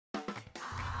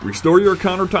Restore your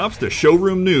countertops to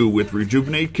showroom new with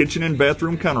Rejuvenate kitchen and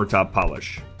bathroom countertop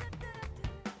polish.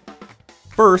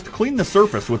 First, clean the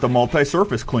surface with a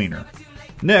multi-surface cleaner.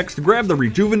 Next, grab the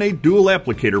Rejuvenate dual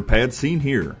applicator pad seen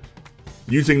here.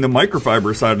 Using the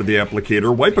microfiber side of the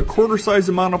applicator, wipe a quarter size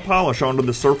amount of polish onto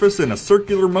the surface in a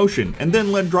circular motion and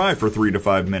then let dry for 3 to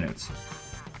 5 minutes.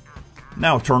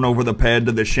 Now turn over the pad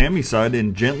to the chamois side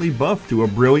and gently buff to a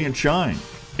brilliant shine.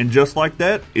 And just like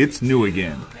that, it's new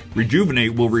again.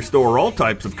 Rejuvenate will restore all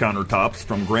types of countertops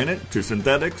from granite to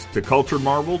synthetics to cultured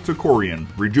marble to Corian.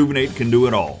 Rejuvenate can do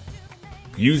it all.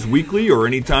 Use weekly or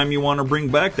anytime you want to bring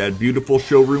back that beautiful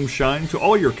showroom shine to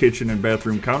all your kitchen and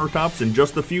bathroom countertops in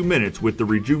just a few minutes with the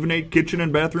Rejuvenate kitchen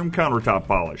and bathroom countertop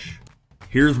polish.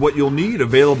 Here's what you'll need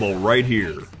available right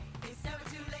here.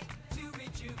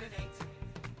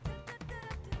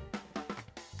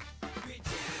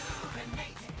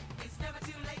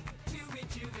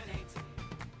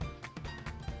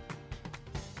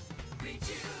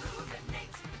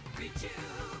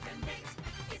 Rejuvenate.